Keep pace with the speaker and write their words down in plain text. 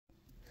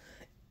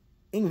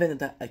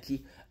Inventa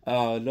aqui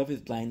Love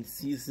is Blind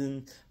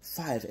Season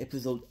 5,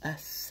 Episode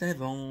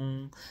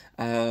 7.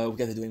 You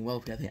guys are doing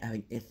well. You guys are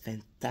having a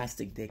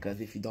fantastic day, because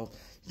if you don't,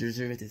 you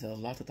deserve it. There's a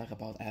lot to talk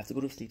about. I have to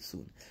go to sleep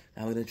soon.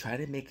 I'm going to try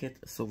to make it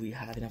so we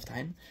have enough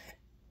time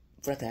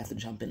for that I have to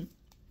jump in.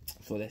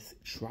 So let's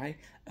try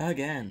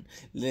again.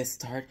 Let's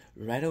start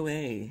right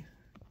away.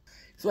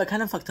 So I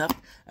kind of fucked up.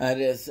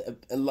 There's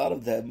a lot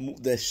of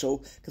the show,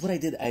 because what I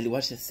did, I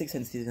watched the 6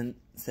 and season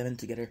 7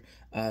 together.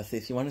 So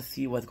if you want to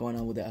see what's going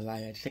on with the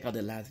Alliance, check out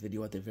the last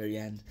video at the very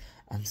end.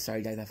 I'm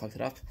sorry guys, I fucked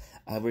it up.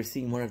 We're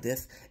seeing more of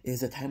this.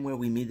 It's a time where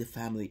we meet the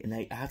family, and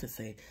I have to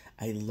say,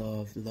 I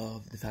love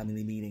the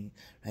family meeting,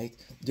 right?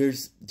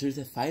 There's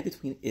a fight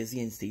between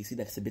Izzy and Stacy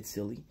that's a bit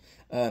silly.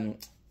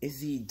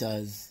 Izzy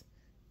does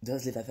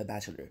live as a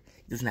bachelor.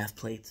 He doesn't have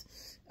plates.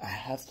 I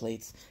have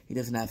plates. He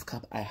doesn't have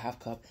cup. I have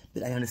cup.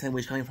 But I understand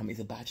where he's coming from. He's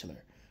a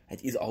bachelor. Right?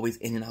 He's always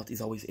in and out. He's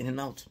always in and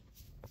out.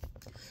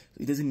 So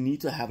he doesn't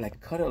need to have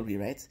like cuddlery,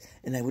 right?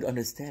 And I would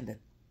understand that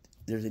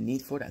there's a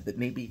need for that. But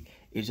maybe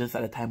it's just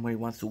at a time where he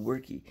wants to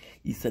work. He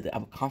said that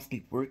I'm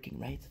constantly working,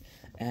 right?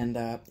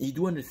 And you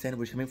do understand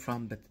where she's coming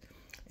from. But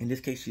in this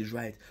case, she's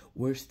right.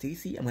 Where's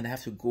Stacy? I'm going to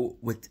have to go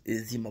with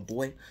Izzy, my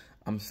boy.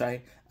 I'm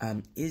sorry.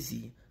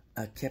 Izzy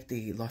kept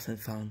a lost and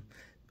found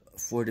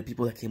for the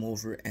people that came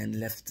over and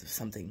left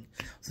something.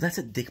 So that's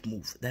a dick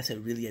move. That's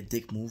really a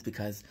dick move,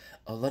 because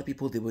a lot of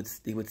people, they would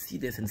see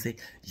this and say,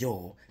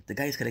 yo, the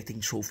guy is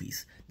collecting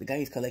trophies. The guy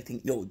is collecting,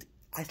 yo,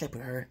 I slept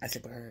with her.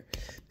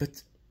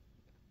 But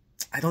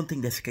I don't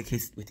think that's the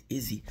case with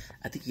Izzy.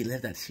 I think he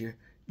left that here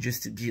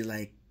just to be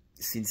like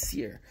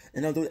sincere.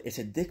 And although it's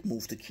a dick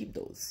move to keep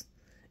those,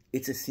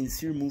 it's a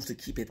sincere move to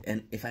keep it.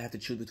 And if I have to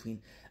choose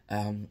between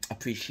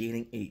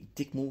appreciating a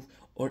dick move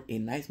or a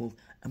nice move,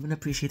 I'm going to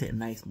appreciate a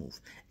nice move.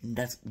 And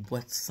that's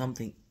what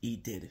something he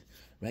did,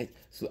 right?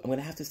 So I'm going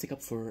to have to stick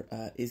up for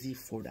Izzy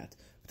for that,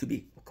 to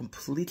be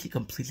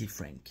completely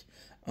frank.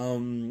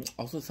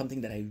 Also,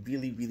 something that I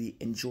really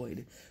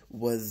enjoyed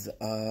was,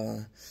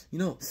 you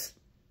know,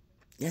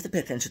 you have to pay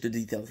attention to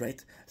details,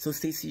 right? So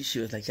Stacy, she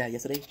was like, yeah,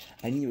 yesterday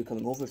I knew you were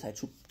coming over, so I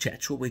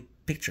threw away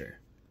picture.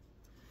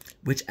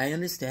 Which I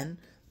understand,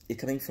 it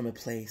coming from a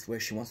place where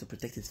she wants to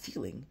protect his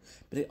feeling,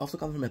 but it also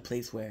comes from a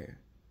place where,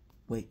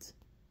 wait,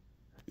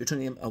 you're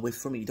turning them away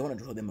from me. You don't want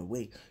to draw them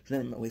away. You're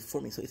turning them away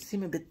from me. So it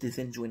seems a bit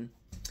disingenuine,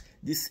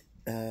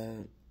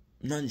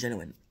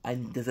 non-genuine.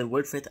 There's a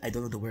word for it. I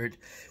don't know the word.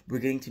 We're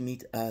going to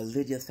meet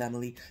Lydia's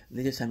family.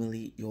 Lydia's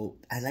family, yo,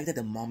 I like that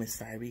the mom is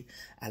fiery.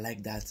 I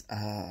like that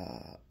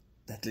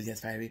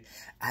Lydia's fiery.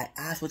 I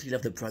absolutely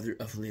love the brother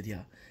of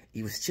Lydia.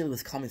 He was chill, he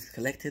was calm, he was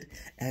collected,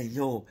 and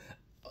yo,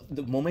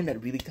 the moment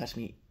that really touched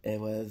me, it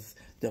was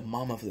the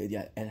mom of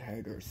Lydia and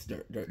her.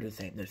 They're the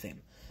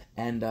same.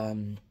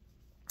 And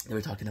they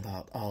were talking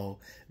about, oh,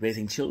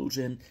 raising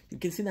children. You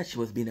can see that she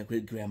was being a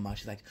great grandma.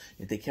 She's like,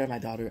 you take care of my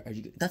daughter.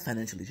 Not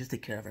financially, just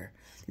take care of her.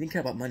 You didn't care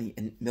about money,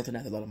 and Milton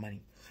has a lot of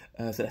money.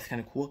 So that's kind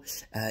of cool.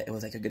 It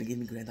was like, you're going to give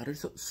me granddaughter.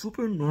 So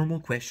super normal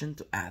question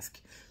to ask.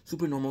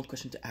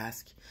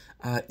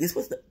 This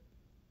was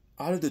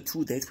out of the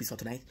 2 dates we saw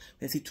tonight.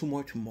 We're going to see 2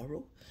 more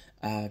tomorrow,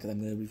 because I'm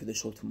going to review the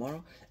show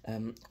tomorrow.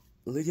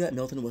 Lydia and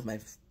Milton was my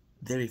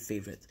very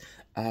favorite,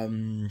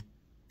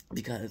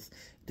 because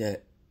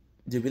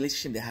the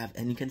relationship they have,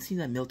 and you can see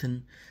that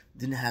Milton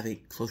didn't have a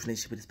close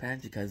relationship with his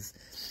parents, because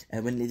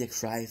when Lydia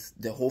cries,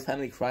 the whole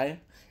family cry,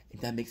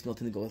 and that makes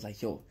Milton go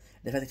like, yo,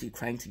 the fact that you're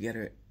crying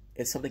together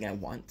is something I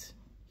want.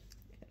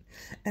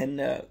 And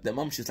the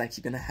mom, she's like,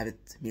 you're gonna have it,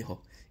 mijo, you're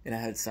gonna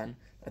have it, son.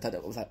 I thought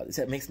that was like,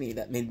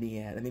 that made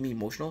me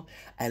emotional.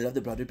 I love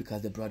the brother,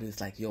 because the brother is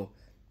like, yo,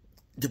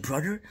 the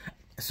brother.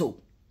 So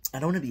I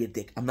don't want to be a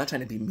dick. I'm not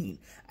trying to be mean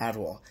at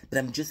all, but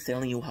I'm just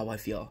telling you how I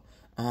feel.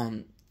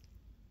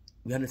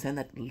 We understand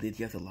that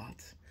Lydia's a lot.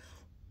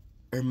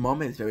 Her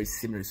mom is very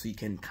similar, so you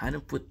can kind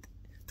of put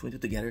 2 and 2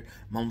 together.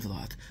 Mom's a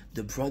lot.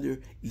 The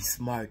brother is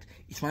smart.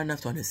 He's smart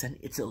enough to understand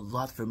it's a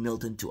lot for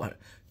Milton to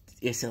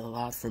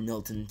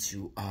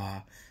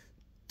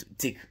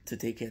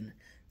take in.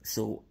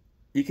 So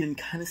you can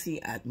kind of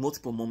see at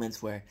multiple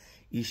moments where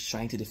he's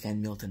trying to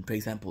defend Milton. For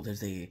example,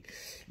 there's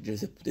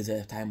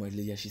a time where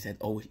Lydia, she said,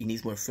 oh, he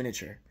needs more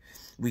furniture.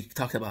 We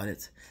talked about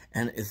it,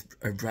 and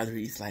her brother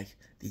is like,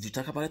 did you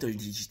talk about it, or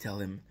did you tell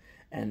him?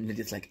 And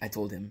Lydia's like, I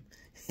told him.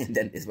 And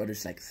then his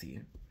brother's like, see.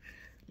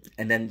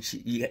 And then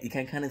you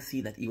can kind of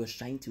see that he was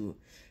trying to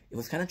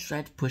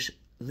push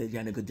Lydia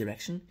in a good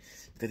direction,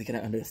 because he kind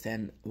of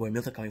understand where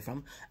Milton's coming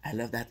from. I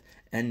love that.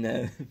 And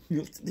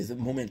there's a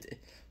moment,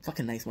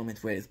 fucking nice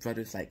moment, where his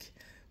brother's like,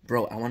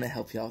 bro, I want to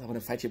help you out. I want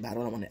to fight your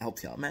battle. I want to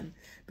help you out, man.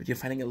 But you're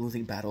fighting a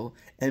losing battle.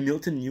 And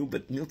Milton knew,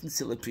 but Milton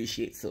still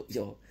appreciates. So,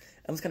 yo,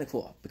 that was kind of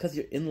cool, because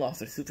your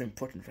in-laws are super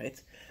important,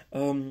 right?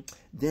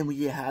 Then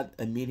we had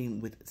a meeting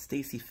with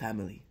Stacy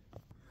family.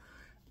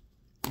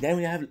 Then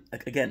we have,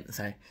 again,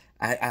 sorry,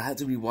 I had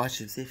to rewatch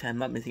it, see if I'm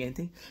not missing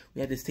anything.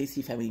 We had the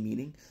Stacy family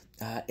meeting.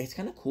 It's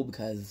kind of cool,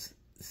 because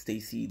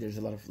Stacy, there's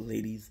a lot of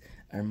ladies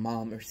her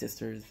mom, her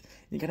sisters.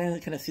 And you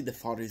kind of see the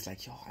father is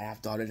like, yo, I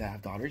have daughters,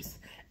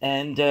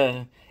 and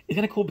it's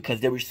kind of cool because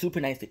they were super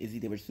nice to Izzy.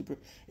 They were super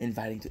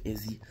inviting to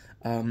Izzy.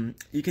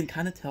 You can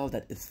kind of tell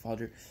that his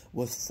father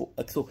was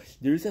so.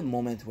 There is a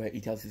moment where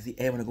he tells Izzy,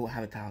 "Hey, I want to go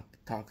have a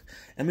talk."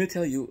 I'm gonna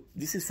tell you,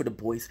 this is for the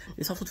boys.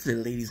 It's also for the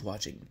ladies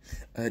watching.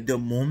 The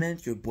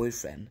moment your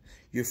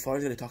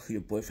father's gonna talk to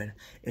your boyfriend,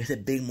 it's a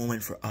big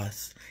moment for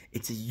us.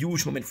 It's a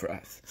huge moment for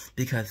us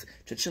because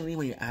traditionally,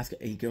 when you ask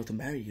a girl to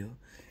marry you,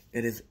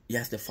 it is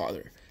yes, the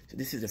father. So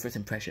this is the first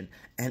impression,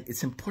 and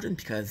it's important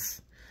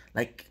because,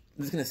 like,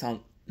 this is gonna sound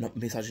not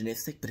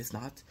misogynistic, but it's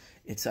not.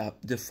 It's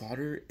the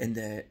father and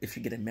the if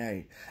you get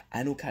married.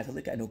 I know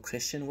Catholic, I know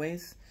Christian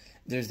ways.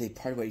 There's a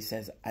part where he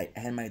says, "I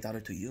hand my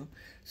daughter to you."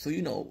 So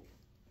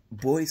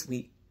boys,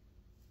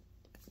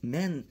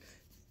 men,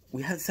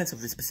 we have a sense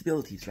of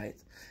responsibilities, right?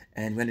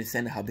 And we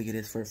understand how big it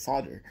is for a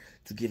father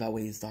to give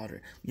away his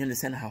daughter. We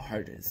understand how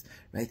hard it is,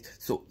 right?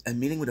 So a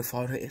meeting with a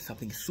father is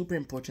something super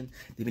important.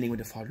 The meeting with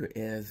the father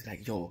is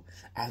like, yo,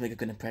 I'll make a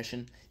good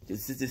impression.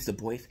 This is the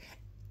boys.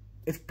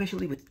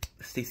 Especially with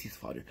Stacy's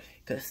father.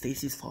 Because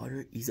Stacy's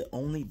father is the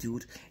only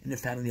dude in the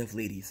family of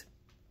ladies.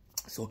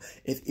 So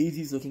if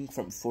Izzy's looking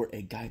for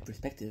a guy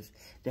perspective,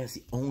 that's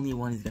the only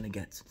one he's gonna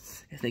get.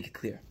 Let's make it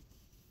clear.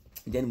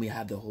 Then we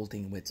have the whole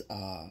thing with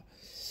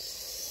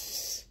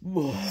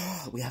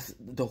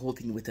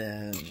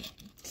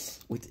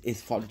with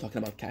his father talking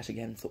about cash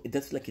again. So it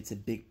does feel like it's a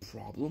big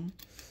problem,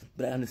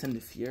 but I understand the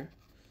fear.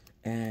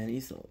 And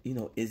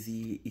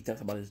Izzy, he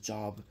talks about his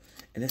job,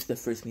 and it's the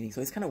first meeting,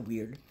 so it's kind of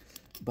weird.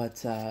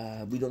 But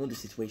we don't know the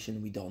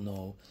situation. We don't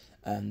know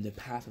the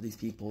path of these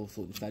people,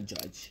 so let's not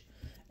judge.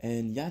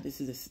 And yeah, this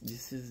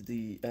is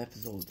the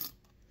episode.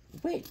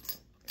 Wait,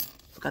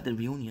 forgot the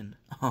reunion.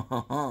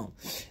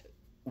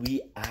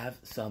 We have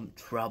some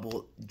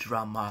trouble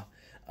drama.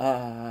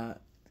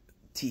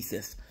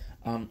 Thesis.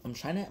 I'm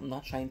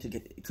not trying to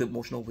get too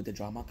emotional with the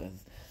drama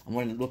because I'm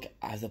going to look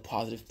as a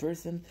positive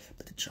person,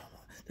 but the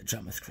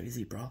drama's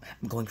crazy, bro.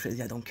 I'm going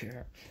crazy. I don't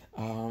care.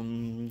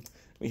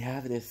 We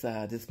have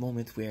this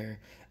moment where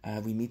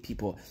we meet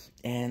people,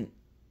 and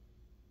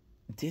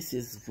this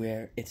is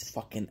where it's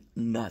fucking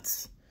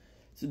nuts.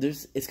 So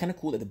it's kind of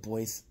cool that the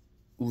boys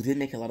who did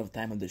make a lot of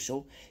time on the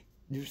show,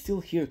 they're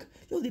still here.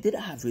 They did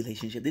have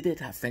relationship. They did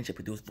have friendship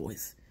with those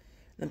boys.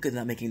 Because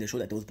not making the show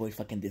that those boys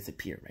fucking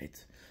disappear,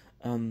 right?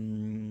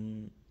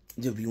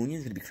 The reunion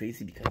is gonna be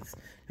crazy because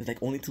there's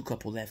like only 2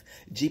 couple left.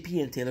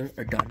 JP and Taylor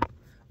are done.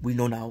 We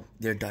know now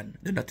they're done.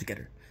 They're not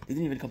together. They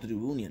didn't even come to the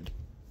reunion.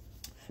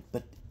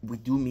 But we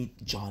do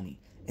meet Johnny.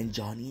 And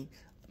Johnny,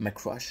 my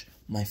crush,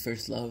 my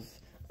first love,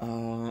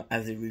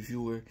 as a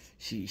reviewer,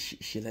 she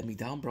let me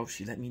down, bro.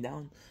 She let me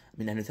down. I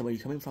mean, I understand where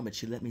you're coming from, but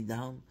she let me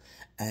down.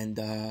 And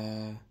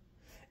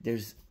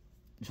there's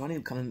Johnny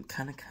kind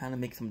of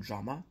make some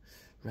drama,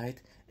 right?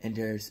 And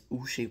there's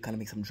Uche who kind of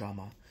makes some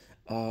drama.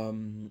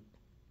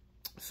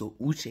 So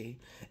Uche,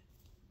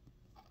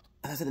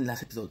 as I said in the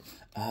last episode,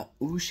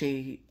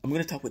 Uche, I'm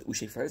going to talk with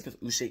Uche first because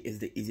Uche is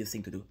the easiest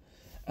thing to do.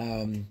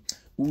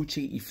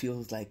 Uche, he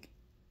feels like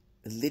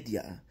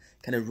Lydia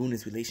kind of ruined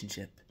his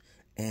relationship.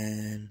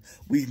 And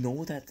we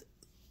know that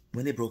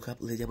when they broke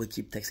up, Lydia would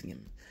keep texting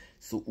him.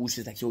 So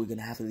Uche's like, yo, you're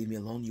gonna have to leave me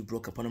alone. You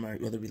broke up on our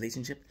other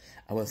relationship.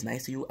 I was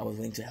nice to you. I was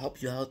willing to help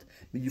you out.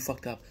 But you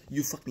fucked up.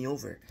 You fucked me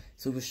over.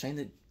 So he was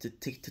trying to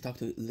talk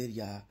to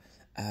Lydia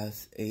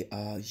as a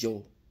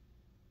yo.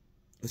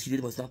 What she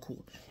did was not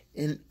cool.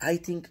 And I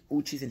think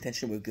Uche's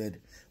intention were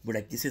good. We're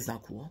like, this is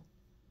not cool.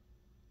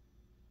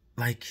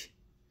 Like,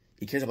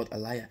 he cares about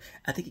Aliyah.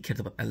 I think he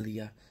cares about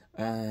Aliyah.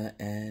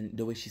 And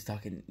the way he's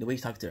talking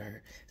to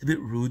her, it's a bit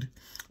rude.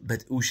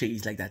 But Uche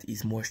is like that.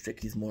 He's more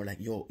strict. He's more like,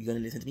 yo, you gonna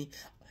listen to me?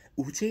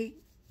 Uche,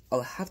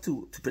 I'll have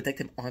to protect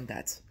him on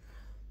that.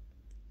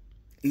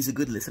 He's a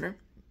good listener,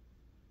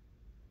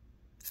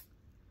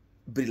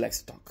 but he likes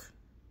to talk.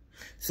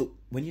 So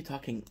when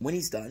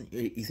he's done,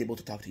 he's able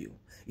to talk to you.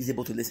 He's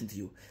able to listen to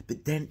you.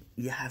 But then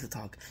you have to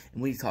talk.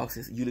 And when he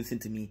talks, you listen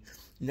to me.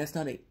 And that's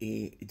not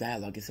a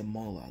dialogue, it's a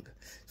monologue.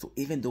 So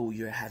even though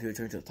you have your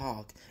turn to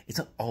talk, it's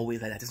not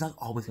always like that. It's not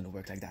always going to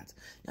work like that.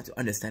 You have to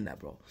understand that,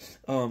 bro.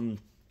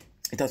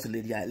 It talks to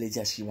Lydia.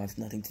 Lydia, she wants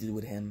nothing to do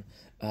with him.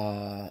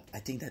 I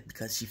think that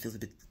because she feels a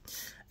bit...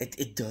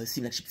 It does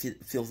seem like she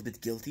feels a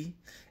bit guilty.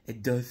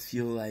 It does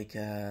feel like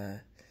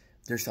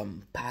there's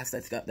some past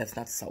that's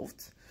not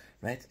solved.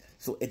 Right?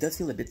 So it does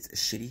feel a bit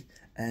shitty.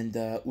 And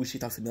Uche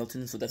talks to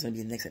Milton, so that's going to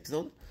be the next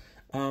episode.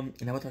 And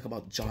I want to talk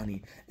about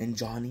Johnny. And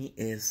Johnny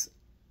is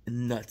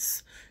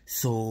nuts.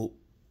 So...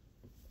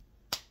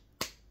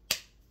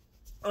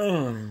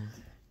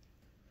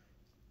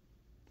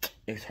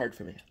 it's hard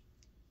for me.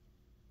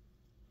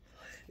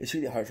 It's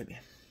really hard for me.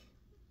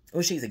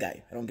 Uche's a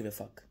guy. I don't give a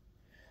fuck.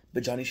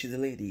 But Johnny, she's a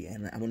lady.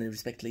 And I want to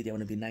respect lady. I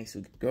want to be nice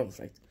to girls,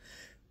 right?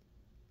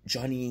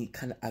 Johnny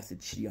kind of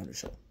acted shitty on the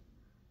show.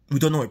 We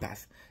don't know her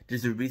past.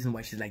 There's a reason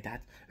why she's like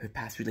that. Her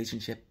past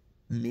relationship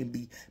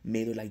maybe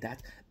made her like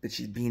that, but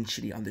she's being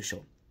shitty on the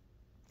show.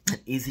 And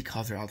Izzy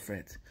calls her out for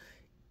it.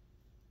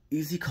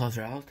 Izzy calls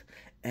her out,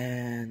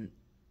 and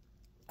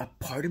a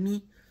part of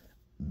me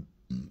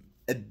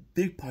a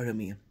big part of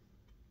me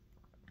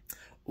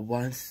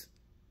wants,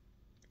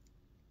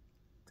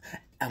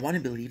 I want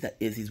to believe that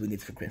Izzy's winning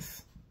it for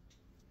Chris.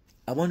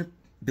 I want to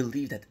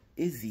believe that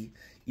Izzy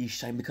is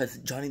shying because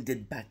Johnny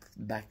did back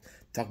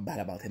talk bad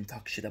about him,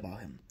 talk shit about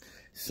him.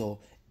 So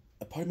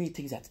a part of me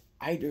thinks that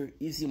either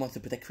Izzy wants to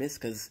protect Chris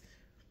because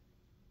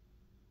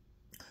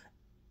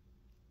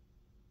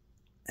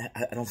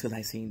I don't feel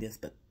nice saying this,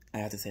 but I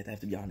have to say it, I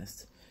have to be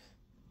honest.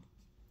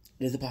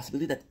 There's a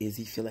possibility that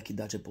Izzy feel like he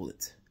dodged a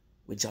bullet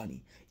with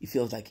Johnny. He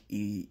feels like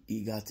he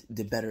got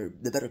the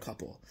better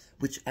couple,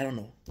 which I don't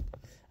know.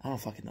 I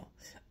don't fucking know.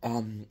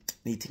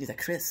 The thing is that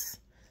Chris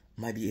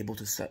might be able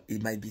to, he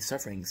might be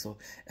suffering. So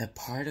a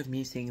part of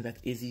me saying that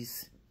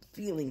Izzy's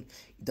feeling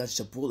he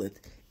dodged a bullet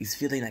is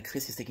feeling like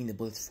Chris is taking the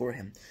bullets for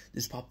him.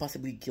 There's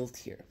possibly guilt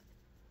here.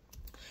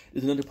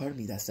 There's another part of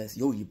me that says,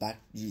 yo, you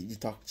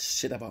talk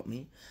shit about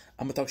me,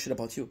 I'm gonna talk shit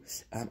about you.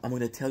 I'm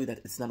gonna tell you that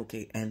it's not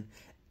okay. And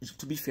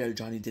to be fair,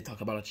 Johnny did talk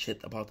about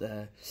shit about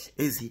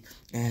Izzy,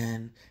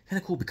 and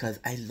kind of cool because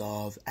I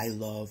love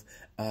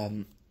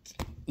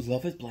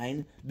Love is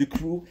Blind. The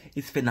crew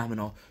is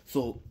phenomenal.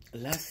 So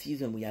last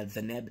season we had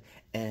Zanab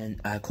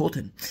and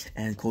Colton,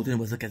 and Colton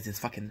was looking at this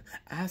fucking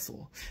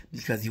asshole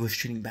because he was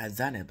treating bad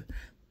Zanab.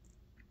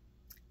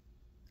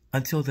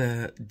 Until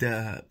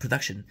the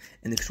production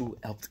and the crew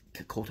helped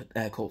Colt.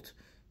 I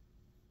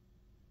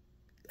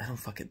don't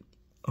fucking,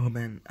 oh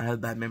man, I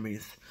have bad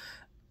memories.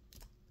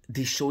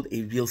 They showed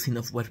a real scene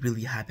of what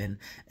really happened,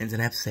 and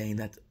Zanab saying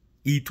that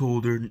he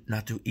told her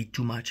not to eat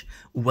too much.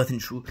 It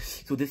wasn't true.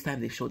 So this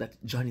time they showed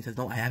that Johnny says,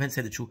 no, I haven't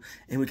said the truth.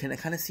 And we can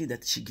kind of see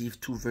that she gave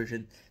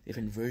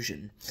different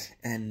version.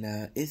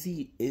 And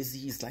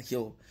Izzy's like,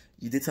 yo,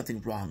 you did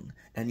something wrong,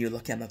 and you're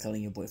lucky I'm not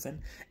telling your boyfriend.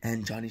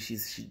 And Johnny, she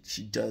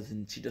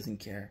doesn't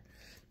care.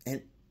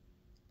 And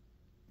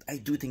I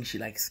do think she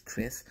likes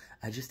Chris.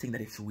 I just think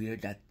that it's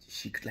weird that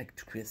she could like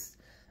Chris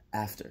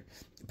after.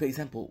 For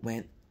example,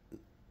 when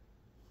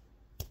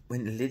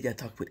Lydia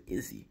talked with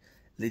Izzy,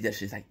 Lydia,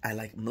 she's like, I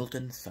like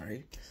Milton,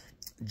 sorry.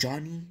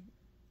 Johnny,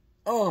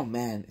 oh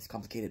man, it's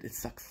complicated, it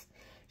sucks.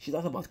 She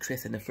talks about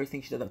Chris, and the first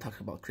thing she does talk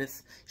about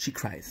Chris, she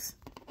cries.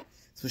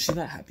 So she's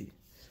not happy,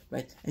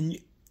 right? And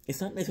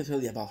it's not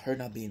necessarily about her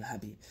not being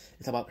happy.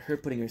 It's about her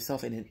putting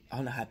herself in an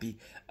unhappy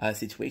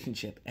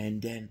situationship. And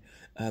then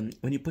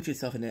when you put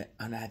yourself in an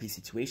unhappy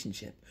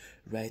situationship,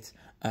 right,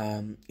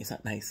 it's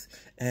not nice.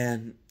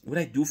 And what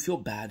I do feel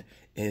bad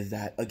is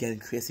that, again,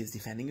 Chris is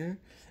defending her.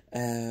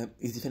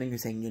 Is defending her,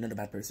 saying you're not a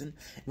bad person.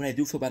 And what I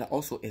do feel bad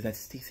also is that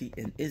Stacy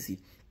and Izzy,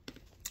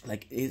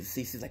 like,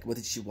 Stacy's like, what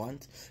did she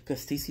want?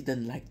 Because Stacy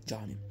didn't like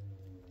Johnny,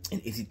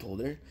 and Izzy told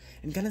her,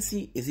 and kind of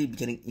see Izzy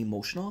getting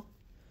emotional.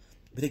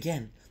 But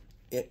again,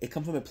 it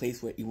comes from a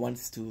place where he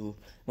wants to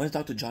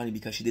talk to Johnny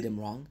because she did him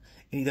wrong,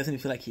 and he doesn't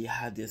feel like he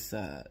had this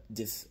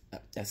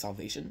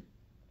salvation.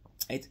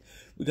 Right?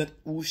 We got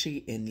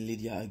Uche and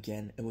Lydia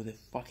again. It was a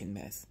fucking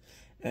mess,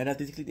 and that's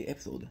basically the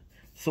episode.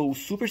 So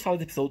super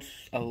solid episodes,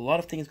 a lot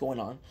of things going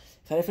on.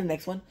 Excited for the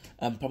next one.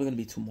 Probably gonna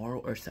be tomorrow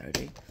or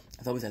Saturday.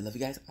 As always, I love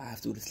you guys. I have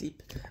to go to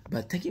sleep,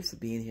 but thank you for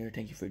being here.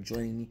 Thank you for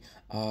joining me.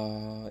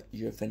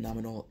 You're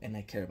phenomenal, and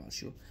I care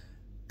about you.